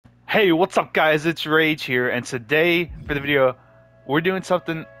Hey, what's up guys? It's Rage here, and today for the video, we're doing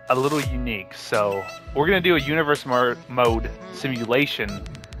something a little unique. So, we're going to do a universe mode simulation,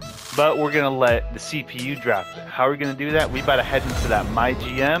 but we're going to let the CPU draft it. How are we going to do that? We about to head into that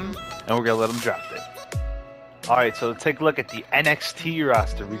MyGM, and we're going to let them draft it. Alright, so let's take a look at the NXT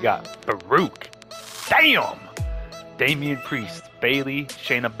roster. We got Baruch, damn! Damian Priest, Bayley,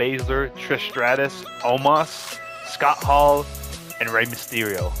 Shayna Baszler, Trish Stratus, Omos, Scott Hall, and Rey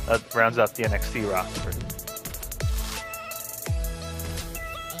Mysterio. That rounds out the NXT roster.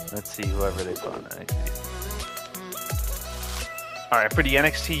 Let's see whoever they put on NXT. Alright, for the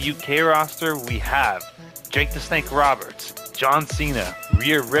NXT UK roster, we have Jake the Snake Roberts, John Cena,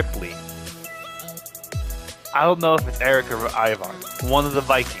 Rhea Ripley. I don't know if it's Eric or Ivar. One of the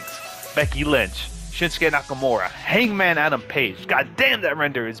Vikings. Becky Lynch, Shinsuke Nakamura, Hangman Adam Page. God damn, that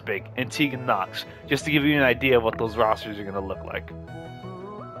render is big. And Tegan Knox. Just to give you an idea of what those rosters are going to look like.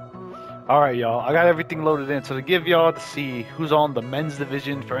 Alright, y'all. I got everything loaded in. So to give y'all to see who's on the men's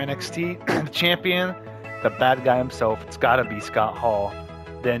division for NXT, the champion, the bad guy himself, it's got to be Scott Hall.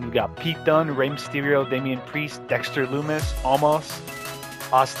 Then we got Pete Dunne, Rey Mysterio, Damian Priest, Dexter Lumis, Omos,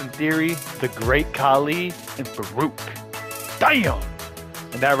 Austin Theory, The Great Khali, and Baruch. Damn!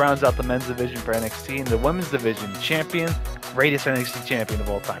 And that rounds out the men's division for NXT. And the women's division, champion, greatest NXT champion of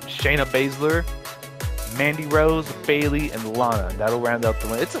all time, Shayna Baszler, Mandy Rose, Bayley, and Lana. And that'll round out the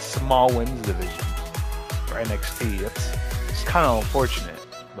win. It's a small women's division for NXT. It's kind of unfortunate,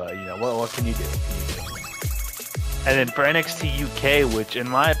 but you know what can you do? And then for NXT UK, which in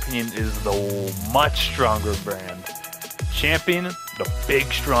my opinion is the much stronger brand, champion, the big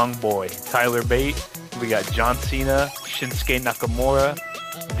strong boy, Tyler Bate. We got John Cena, Shinsuke Nakamura,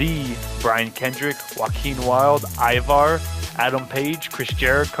 the Brian Kendrick, Joaquin Wilde, Ivar, Adam Page, Chris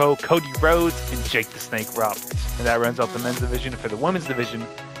Jericho, Cody Rhodes, and Jake the Snake Roberts. And that runs out the men's division. For the women's division,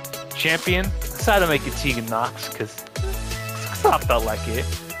 champion, I decided to make it Tegan Knox because I felt like it.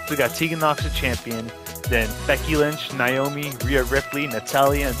 So we got Tegan Knox as champion. Then Becky Lynch, Naomi, Rhea Ripley,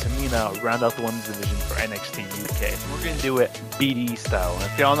 Natalya, and Tamina round out the women's division for NXT UK. So we're going to do it BD style. And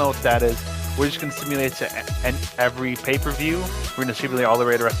if y'all know what that is, we're just going to simulate to every pay-per-view. We're going to simulate all the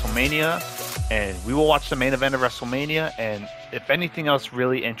way to WrestleMania. And we will watch the main event of WrestleMania. And if anything else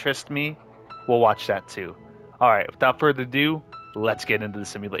really interests me, we'll watch that too. Alright, without further ado, let's get into the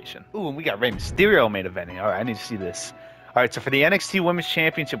simulation. Ooh, and we got Rey Mysterio main eventing. Alright, I need to see this. Alright, so for the NXT Women's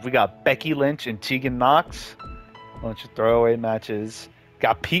Championship, we got Becky Lynch and Tegan Knox. A bunch of throwaway matches.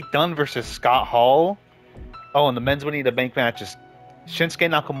 Got Pete Dunne versus Scott Hall. Oh, and the men's Money in the Bank matches. Shinsuke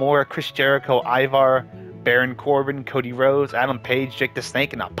Nakamura, Chris Jericho, Ivar, Baron Corbin, Cody Rhodes, Adam Page, Jake the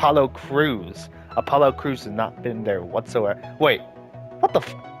Snake, and Apollo Crews. Apollo Crews has not been there whatsoever. Wait, what the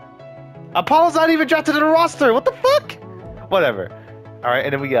f... Apollo's not even drafted to the roster! What the fuck? Whatever. Alright,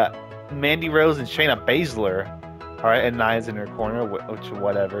 and then we got Mandy Rose and Shayna Baszler. Alright, and Nia's in her corner, which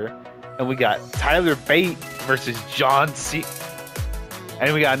whatever. And we got Tyler Bate versus John Cena.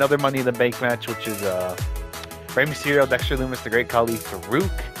 And we got another Money in the Bank match, which is Rey Mysterio, Dexter Lumis, The Great Khali, Farouk,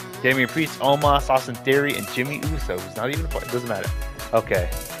 Damian Priest, Omos, Austin Theory, and Jimmy Uso, who's not even a part. It doesn't matter. Okay.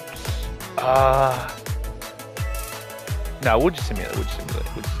 No, we'll just simulate.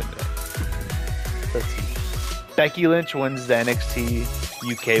 Let's see. Becky Lynch wins the NXT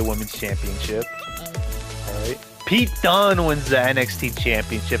UK Women's Championship. Alright. Pete Dunne wins the NXT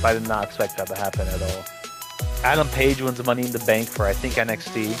Championship. I did not expect that to happen at all. Adam Page wins the Money in the Bank for, I think,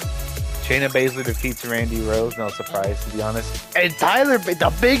 NXT. Shayna Baszler defeats Randy Rose. No surprise, to be honest. And Tyler,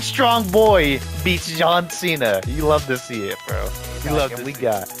 the big strong boy, beats John Cena. You love to see it, bro. You love it. We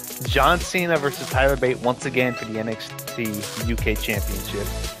got John Cena versus Tyler Bate once again for the NXT UK Championship.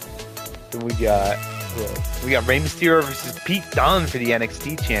 Then we got Rey Mysterio versus Pete Dunne for the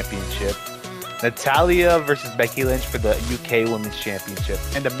NXT Championship. Natalya versus Becky Lynch for the UK Women's Championship.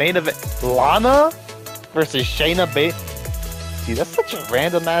 And the main event, Lana versus Shayna Baszler. See, that's such a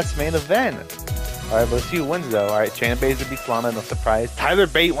random ass main event. Alright, let's see who wins though. Alright, Shayna Baszler beats Lana, no surprise. Tyler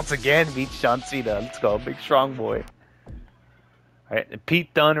Bate once again beats John Cena. Let's go, big strong boy. Alright, and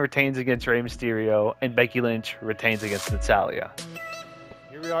Pete Dunne retains against Rey Mysterio, and Becky Lynch retains against Natalya.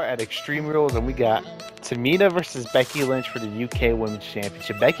 Here we are at Extreme Rules, and we got Tamina versus Becky Lynch for the UK Women's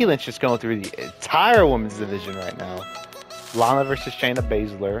Championship. Becky Lynch is going through the entire women's division right now. Lana versus Shayna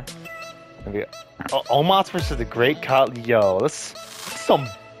Baszler. And we got Omos versus The Great Khali. Yo, that's some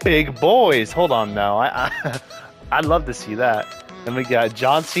big boys. Hold on now. I'd love to see that. And we got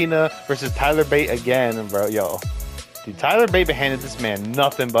John Cena versus Tyler Bate again, bro. Yo, dude, Tyler Bate handed this man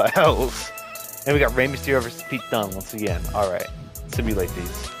nothing but else. And we got Rey Mysterio versus Pete Dunne once again. All right, simulate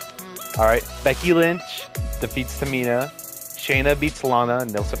these. All right, Becky Lynch defeats Tamina. Shayna beats Lana,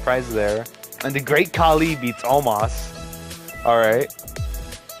 no surprise there. And the Great Khali beats Omos. Alright.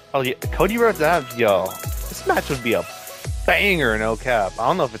 Oh yeah, Cody Rhodes yo. This match would be a banger, no cap. I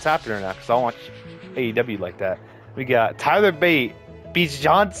don't know if it's happening or not, because I don't watch AEW like that. We got Tyler Bate beats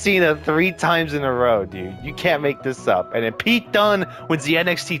John Cena 3 times in a row, dude. You can't make this up. And then Pete Dunne wins the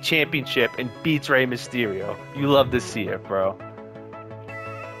NXT Championship and beats Rey Mysterio. You love to see it, bro.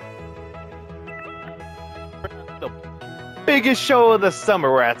 The biggest show of the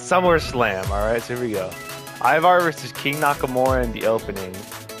summer. We're at SummerSlam. Alright, so here we go. Ivar versus King Nakamura in the opening.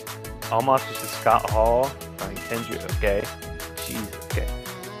 Omos versus Scott Hall. Brian Kendrick, okay. Jeez, okay.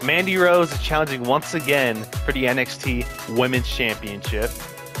 Mandy Rose is challenging once again for the NXT Women's Championship.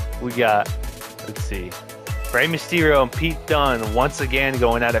 We got, let's see, Rey Mysterio and Pete Dunne once again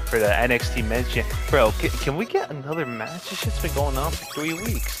going at it for the NXT Men's Championship. Bro, can we get another match? This shit's been going on for 3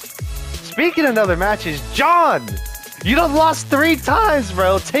 weeks. Speaking of other matches, John! You done lost 3 times,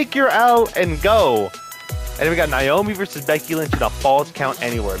 bro. Take your L and go. And then we got Naomi versus Becky Lynch in a Falls Count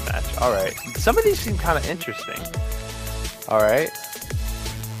Anywhere match. Alright. Some of these seem kind of interesting. Alright.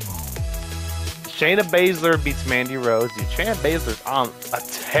 Shayna Baszler beats Mandy Rose. Dude, Shayna Baszler's on a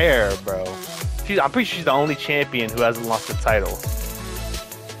tear, bro. I'm pretty sure she's the only champion who hasn't lost the title.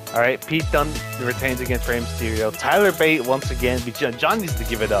 Alright, Pete Dunne retains against Rey Mysterio. Tyler Bate once again beats John needs to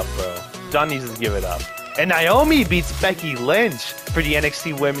give it up, bro. John needs to give it up. And Naomi beats Becky Lynch for the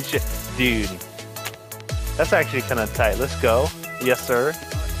NXT Women's Championship. Dude, that's actually kind of tight. Let's go. Yes, sir.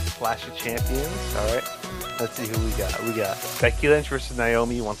 Clash of Champions. Alright. Let's see who we got. We got Becky Lynch versus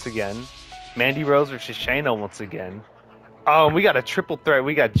Naomi once again. Mandy Rose versus Shayna once again. Oh, we got a triple threat.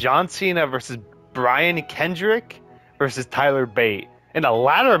 We got John Cena versus Brian Kendrick versus Tyler Bate in a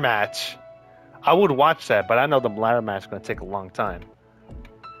ladder match. I would watch that, but I know the ladder match is going to take a long time.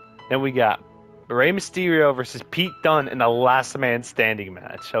 Then we got Rey Mysterio versus Pete Dunne in a last man standing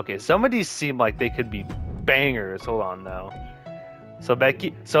match. Okay, some of these seem like they could be bangers. Hold on now. So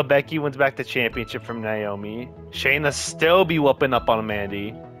Becky wins back the championship from Naomi. Shayna still be whooping up on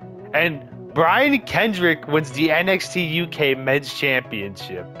Mandy. And Brian Kendrick wins the NXT UK Men's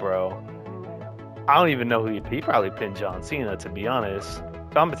Championship, bro. I don't even know who he probably pinned John Cena, to be honest.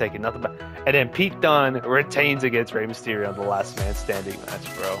 So I'm taking nothing back. And then Pete Dunne retains against Rey Mysterio in the last man standing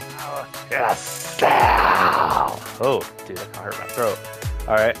match, bro. Yes! Oh, dude, that hurt my throat.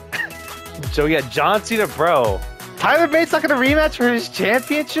 Alright. So we got John Cena, bro. Tyler Bates not gonna rematch for his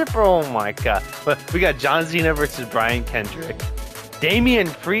championship? Oh my god. But we got John Cena versus Brian Kendrick. Damian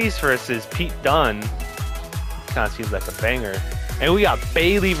Priest versus Pete Dunne. Kind of seems like a banger. And we got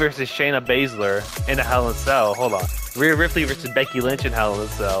Bayley versus Shayna Baszler in a Hell in a Cell. Hold on. Rhea Ripley versus Becky Lynch in Hell in a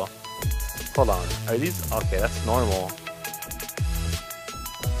Cell. Hold on. Are these... Okay, that's normal.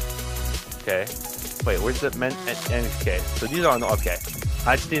 Okay. Wait, where's the men... Okay, so these are... Okay.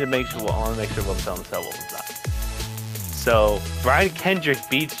 I just need to make sure... I want to make sure what I'm telling myself what was that. So, Brian Kendrick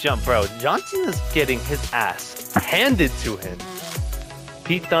beats Bro, John Cena's getting his ass handed to him.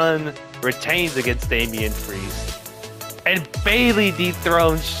 Pete Dunne retains against Damian Priest. And Bayley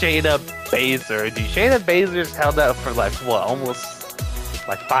dethrones Shayna Baszler. Dude, Shayna Baszler's held out for like, what, almost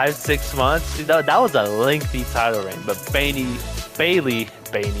like 5-6 months? Dude, that was a lengthy title reign. But Bayley,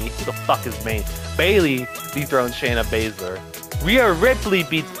 who the fuck is Bane? Bayley dethrones Shayna Baszler. Rhea Ripley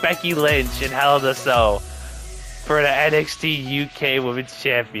beats Becky Lynch in Hell in a Cell for the NXT UK Women's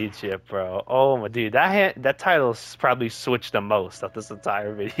Championship, bro. Oh my dude, that title's probably switched the most of this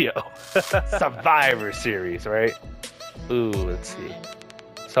entire video. Survivor Series, right? Ooh, let's see.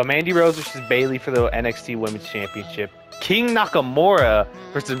 So Mandy Rose versus Bayley for the NXT Women's Championship. King Nakamura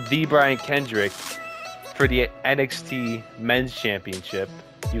versus the Brian Kendrick for the NXT Men's Championship.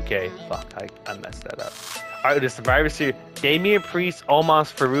 UK. Fuck, I messed that up. Alright, the Survivor Series. Damian Priest,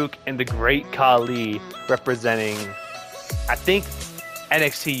 Omos, Farouk, and the Great Khali representing, I think,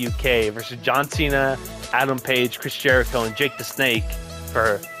 NXT UK versus John Cena, Adam Page, Chris Jericho, and Jake the Snake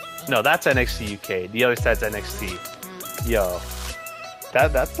for... No, that's NXT UK. The other side's NXT. Yo.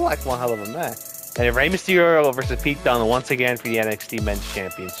 That's like one hell of a match. And then Rey Mysterio versus Pete Dunne once again for the NXT Men's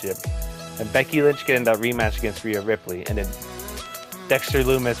Championship. And Becky Lynch getting that rematch against Rhea Ripley. And then Dexter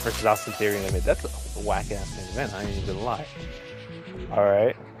Lumis versus Austin Theory. I mean, that's a whack-ass main event. I ain't even gonna lie.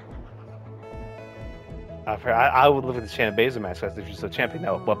 Alright. I would look at the Shayna Baszler match because she's still champion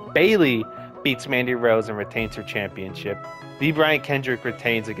now. But Bayley beats Mandy Rose and retains her championship. The Brian Kendrick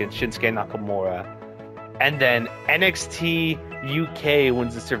retains against Shinsuke Nakamura. And then NXT UK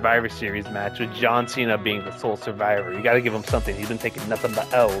wins the Survivor Series match with John Cena being the sole survivor. You gotta give him something. He's been taking nothing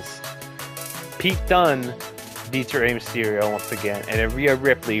but L's. Pete Dunne beats Rey Mysterio once again. And then Rhea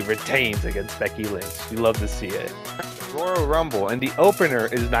Ripley retains against Becky Lynch. You love to see it. Royal Rumble, and the opener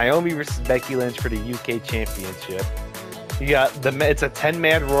is Naomi versus Becky Lynch for the UK Championship. You got it's a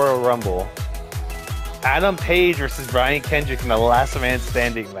 10-man Royal Rumble. Adam Page versus Brian Kendrick in the last man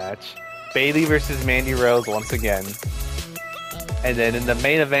standing match. Bayley versus Mandy Rose once again. And then in the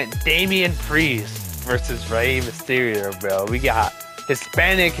main event, Damian Priest versus Rey Mysterio, bro. We got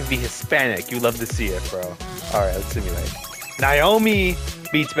Hispanic v Hispanic. You love to see it, bro. Alright, let's simulate. Naomi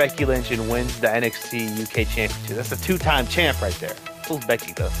beats Becky Lynch and wins the NXT UK Championship. That's a 2-time champ right there. Who's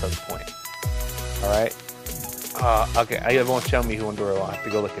Becky though, so the point. Alright. Okay, it won't show me who won the Royal. I have to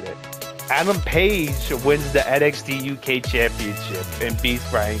go look at it. Adam Page wins the NXT UK Championship and beats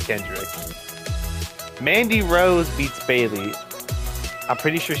Brian Kendrick. Mandy Rose beats Bayley. I'm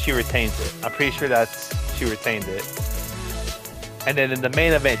pretty sure she retains it. I'm pretty sure she retained it. And then in the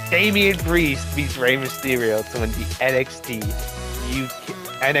main event, Damian Priest beats Rey Mysterio to win the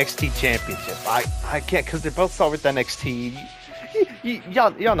NXT Championship. I can't, because they're both start with NXT.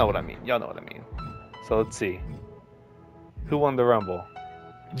 Y'all know what I mean. Y'all know what I mean. So let's see. Who won the Rumble?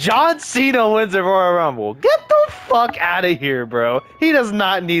 John Cena wins the Royal Rumble. Get the fuck out of here, bro. He does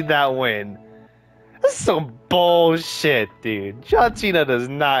not need that win. This is some bullshit, dude. John Cena does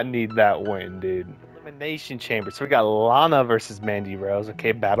not need that win, dude. Elimination Chamber. So we got Lana versus Mandy Rose.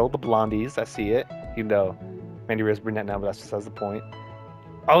 Okay, Battle of the Blondies. I see it. Even though Mandy Rose brunette now, but that's just the point.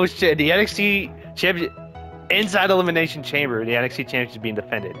 Oh shit, the NXT Championship. Inside Elimination Chamber, the NXT Championship is being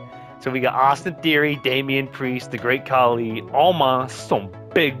defended. So we got Austin Theory, Damian Priest, The Great Khali, Alma, some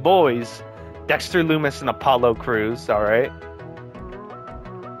big boys. Dexter Lumis and Apollo Crews, alright.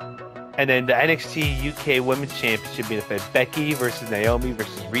 And then the NXT UK Women's Championship being defended. Becky versus Naomi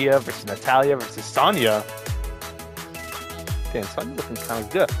versus Rhea versus Natalya versus Sonya. Damn, Sonya looking kind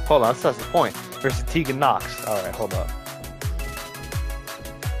of good. Hold on, that's the point. Versus Tegan Knox. Alright, hold up.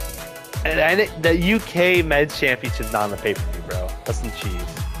 And the UK Men's Championship's not on the pay-per-view, bro. That's some cheese.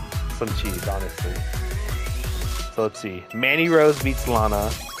 Some cheese, honestly. So let's see. Mandy Rose beats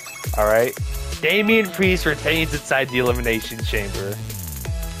Lana. Alright. Damian Priest retains inside the Elimination Chamber.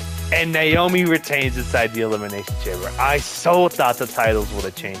 And Naomi retains inside the Elimination Chamber. I so thought the titles would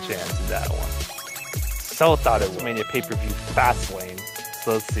have changed hands in that one. So thought it would. Mania pay-per-view Fastlane.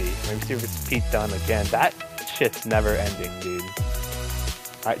 So let's see. Maybe see if it's Pete Dunne again. That shit's never ending, dude.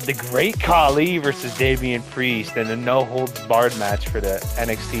 Alright, The Great Khali versus Damian Priest in a no-holds-barred match for the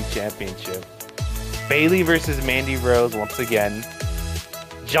NXT Championship. Bayley versus Mandy Rose once again.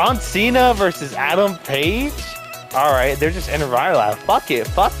 John Cena versus Adam Page? Alright, they're just in a rival. Fuck it.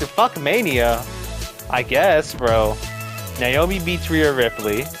 Fuck Mania. I guess, bro. Naomi beats Rhea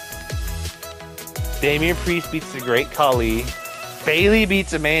Ripley. Damian Priest beats The Great Khali. Bayley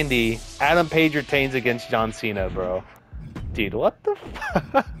beats Mandy. Adam Page retains against John Cena, bro. Dude, what the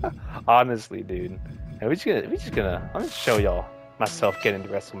fuck? Honestly, dude. I'm gonna show y'all myself getting to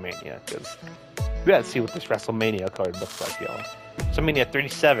WrestleMania, because we gotta see what this WrestleMania card looks like, y'all. WrestleMania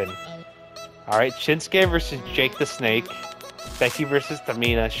 37. Alright, Shinsuke versus Jake the Snake. Becky versus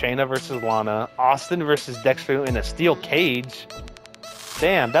Tamina. Shayna versus Lana. Austin versus Dexter in a steel cage.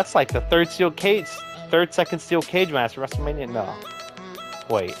 Damn, that's like the third second steel cage match for WrestleMania. No.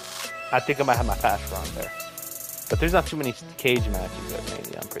 Wait. I think I might have my pass wrong there. But there's not too many cage matches at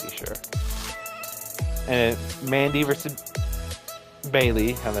Mania, I'm pretty sure. And Mandy versus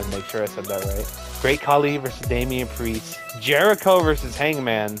Bayley. I'm gonna make sure I said that right. Great Khali versus Damian Priest. Jericho versus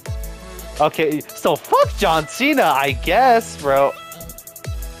Hangman. Okay, so fuck John Cena, I guess, bro.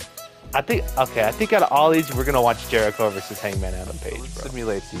 I think out of all these, we're gonna watch Jericho versus Hangman Adam Page, bro.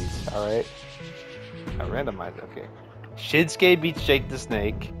 Simulate these, alright? I randomize it, okay. Shinsuke beats Jake the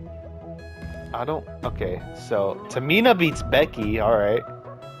Snake. Okay, so Tamina beats Becky, alright.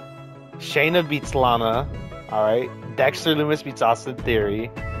 Shayna beats Lana, alright. Dexter Lumis beats Austin Theory.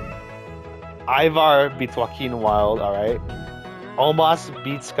 Ivar beats Joaquin Wilde, alright. Omos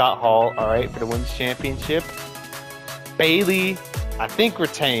beats Scott Hall, alright, for the Women's Championship. Bayley, I think,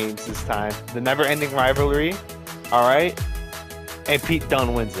 retains this time. The never-ending rivalry, alright. And Pete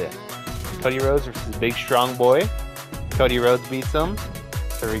Dunne wins it. Cody Rhodes versus Big Strong Boy. Cody Rhodes beats him.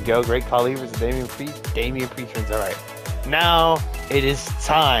 There we go. Great Khali versus Damian Priest. Damian Priest wins. Alright. Now it is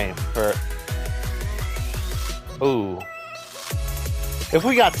time for... Ooh. If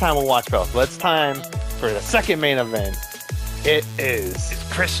we got time, we'll watch both. But it's time for the second main event.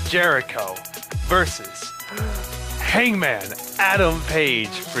 It's Chris Jericho versus Hangman Adam Page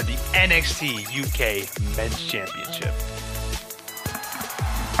for the NXT UK Men's Championship.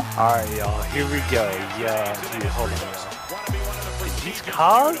 Alright, y'all. Here we go. Yeah. Dude, hold on, y'all. These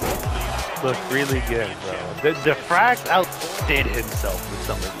cogs look really good, bro. The Frax outdid himself with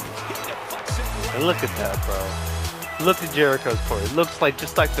some of these. And look at that, bro. Look at Jericho's core. It looks like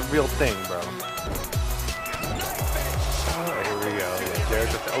just like the real thing, bro. Oh, here we go. Yeah,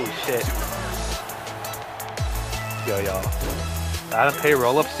 Jericho. Oh shit. Yo, y'all. Adam Page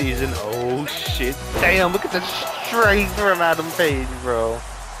roll-up season. Oh shit. Damn, look at the strength from Adam Page, bro.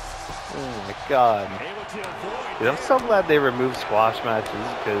 Oh my god. Dude, I'm so glad they removed squash matches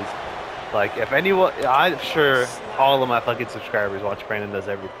because, like, if anyone, I'm sure all of my fucking subscribers watch Brandon Does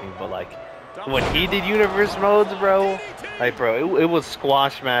Everything, but like, when he did universe modes, bro, like, bro, it was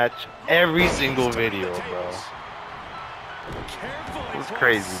squash match every single video, bro. It was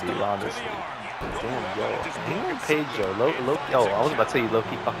crazy, dude, honestly. Damn, yo, Hangman Page, yo, yo, I was about to say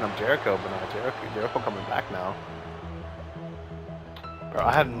low-key fucking up Jericho, but no, Jericho coming back now. Bro,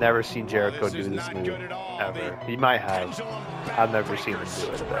 I have never seen Jericho do this move, ever. He might have. I've never seen him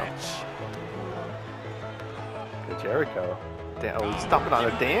do it, though. Good Jericho. Damn, oh, he's stomping on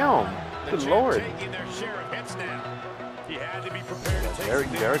it. Damn! Good lord.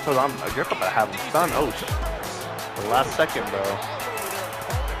 Jericho's on. Jericho about to have him stunned. Oh, the last second, bro.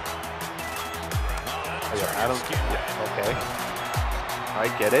 Oh, yeah, Adam. Yeah, okay. I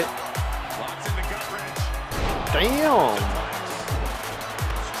get it. Damn!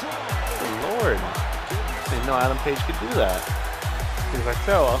 Lord. I didn't know Adam Page could do that. Because I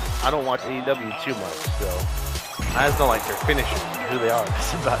tell, I don't watch AEW too much, so I just don't like their finishers, who they are.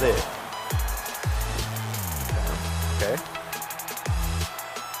 That's about it. Okay.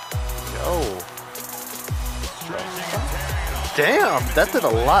 Yo. Damn, that did a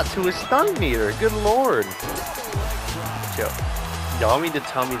lot to his stun meter. Good lord. Yo. Y'all mean to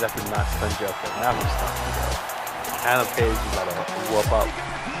tell me that did not stun Jericho? Now he's stunned, bro. Adam Page, you gotta whoop up.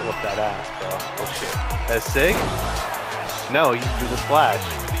 Whoop that ass, bro. Oh shit. That's sick? No, you do the splash.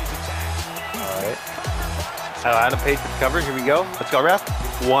 Alright. Adam Page to cover. Here we go. Let's go, ref.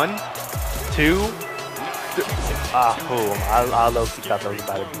 1, 2, 3. Ah, boom. I low-key thought that was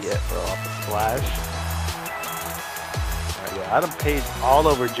about to be it, bro. Off the splash. Alright, yeah. Adam Page all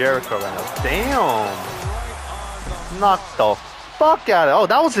over Jericho right now. Damn. Knock the fuck out of it. Oh,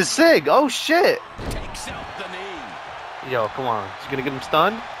 that was his sig. Oh shit. Yo, come on. Is he gonna get him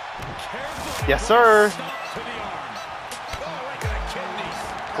stunned? Yes, sir.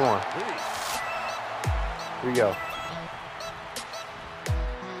 Come on. Here we go.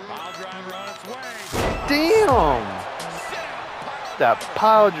 Damn! That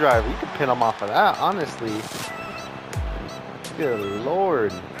pile driver. You can pin him off of that, honestly. Good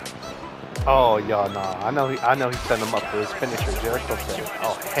lord. Oh, y'all, nah. I know he set him up for his finisher. Jericho said,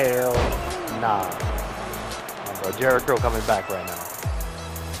 oh, hell nah. Bro, Jericho coming back right now.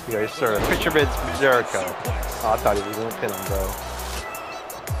 Yes, sir. Picture bids from Jericho. Oh, I thought he was gonna pin him, bro.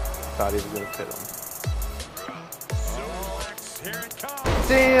 Thought he was gonna pin him.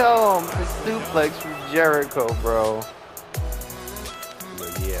 Damn, the suplex from Jericho, bro.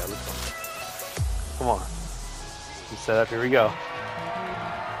 Yeah, come on. He's set up. Here we go.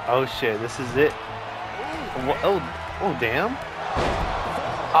 Oh shit, this is it. Oh, damn.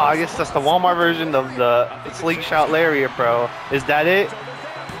 Oh, I guess that's the Walmart version of the Slingshot Lariat, bro. Is that it?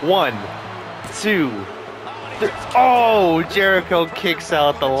 1, 2, 3. Oh, Jericho kicks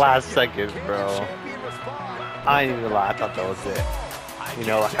out the last second, bro. I ain't even lie. I thought that was it. You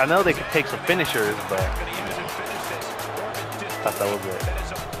know, like I know they could take some finishers, but I thought that was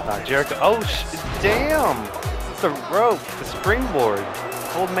it. Jericho. Oh, damn! The rope, the springboard.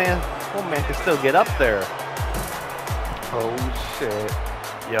 Old man can still get up there. Oh shit!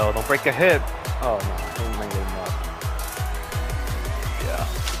 Yo, don't break a hip. Oh no, don't bring him up. Yeah.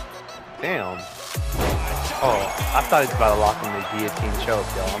 Damn. Oh, I thought he was about to lock in the guillotine choke,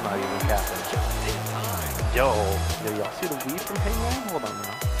 yo. I'm not even capping. Yo, y'all see the weave from Hangman? Hold on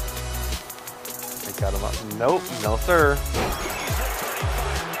now. They got him up. Nope, no sir.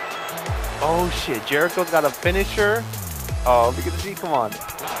 Oh shit, Jericho's got a finisher. Oh, look at the G, come on.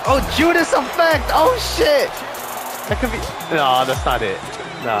 Oh, Judas effect! Oh shit! That could be. No, that's not it.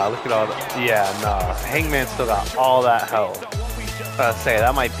 Nah, look at all the. Yeah, nah. Hangman still got all that health. I was say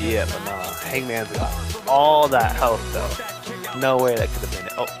that might be it, but nah. Hangman's got all that health though. No way that could have been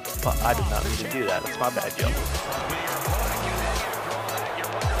it. Oh, fuck, I did not mean to do that. That's my bad, yo.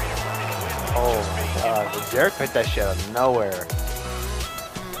 Oh my god, Jericho hit that shit out of nowhere.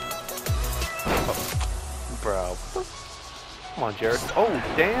 Oh, bro. Come on, Jericho. Oh,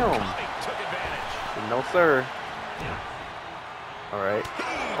 damn. No, sir. Alright.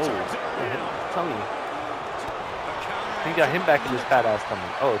 Oh, tell me. He got him back in his fat ass tummy.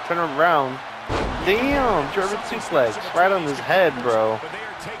 Oh, turn him around. Damn, German suplex. Right on his head, bro.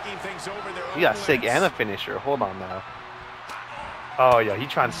 You got Sig and a finisher. Hold on now. Oh, yeah, he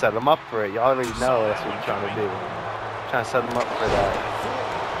trying to set him up for it. Y'all already know that's what he's trying to do. Trying to set them up for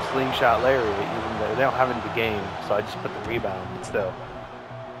that slingshot Larry, even though they don't have it in the game, so I just put the rebound, but still.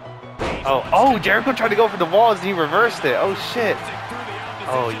 Oh, Jericho tried to go for the walls and he reversed it. Oh, shit.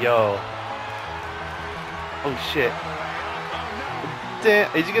 Oh, yo. Oh, shit.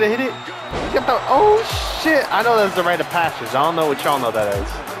 Damn, is he gonna hit it? Oh, shit. I know that's the rite of passage. I don't know what y'all know that is.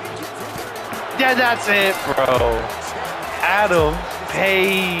 Yeah, that's it, bro. Adam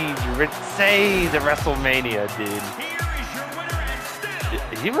Page retains at WrestleMania, dude.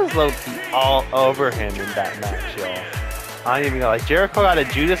 He was low-key all over him in that match, y'all. I don't even know. Like, Jericho got a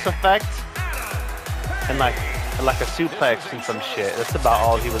Judas effect and like a suplex and some shit. That's about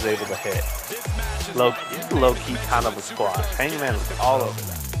all he was able to hit. Low-key kind of a squash. Hangman was all over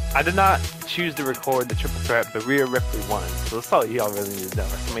that. I did not choose to record the triple threat, but Rhea Ripley won. So that's all y'all really need to know.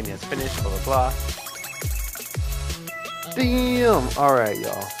 WrestleMania has finished, blah, blah, blah. Damn! Alright,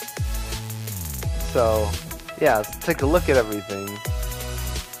 y'all. So, yeah, let's take a look at everything.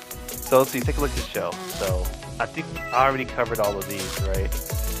 So, let's see, take a look at the show. So, I think I already covered all of these, right?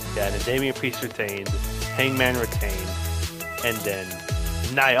 Yeah, and then Damian Priest retained, Hangman retained, and then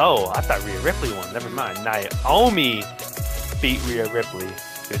I thought Rhea Ripley won. Never mind. Naomi beat Rhea Ripley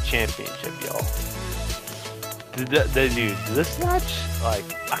for the championship, y'all. Dude, this match, like,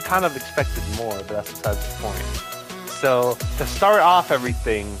 I kind of expected more, but that's besides the point. So, to start off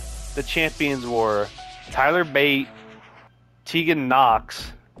everything, the champions were Tyler Bate, Tegan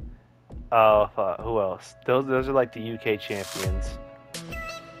Knox, who else? Those are like the UK champions.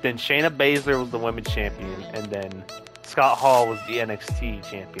 Then Shayna Baszler was the women's champion, and then Scott Hall was the NXT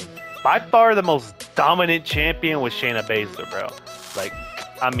champion. By far the most dominant champion was Shayna Baszler, bro. Like,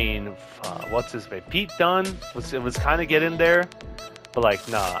 I mean, what's his name? Pete Dunne was kind of getting there, but like,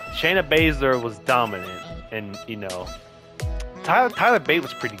 nah. Shayna Baszler was dominant, and you know, Tyler Bate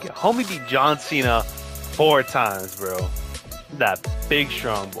was pretty good. Homie beat John Cena 4 times, bro. That big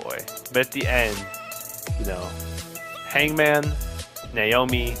strong boy. But at the end, you know, Hangman,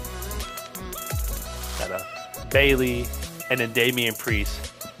 Naomi, Bailey, and then Damian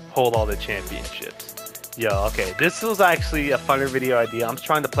Priest hold all the championships. Yo, okay, this was actually a funner video idea. I'm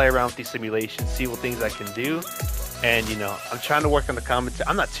trying to play around with these simulations, see what things I can do. And, you know, I'm trying to work on the commentary.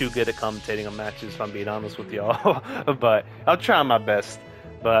 I'm not too good at commentating on matches, if I'm being honest with y'all. But I'm trying my best.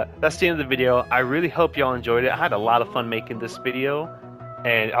 But that's the end of the video. I really hope y'all enjoyed it. I had a lot of fun making this video.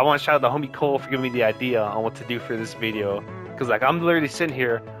 And I want to shout out to homie Cole for giving me the idea on what to do for this video. Because, like, I'm literally sitting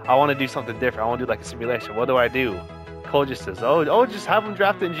here. I want to do something different. I want to do, like, a simulation. What do? Cole just says, oh, just have them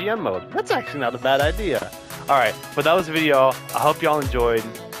draft in GM mode. That's actually not a bad idea. Alright, but that was the video. I hope y'all enjoyed.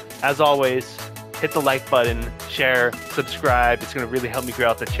 As always, hit the like button, share, subscribe. It's going to really help me grow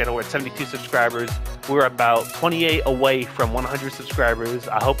out the channel. We're at 72 subscribers. We're about 28 away from 100 subscribers.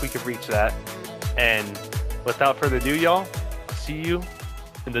 I hope we can reach that. And without further ado, y'all, I'll see you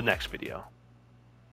in the next video.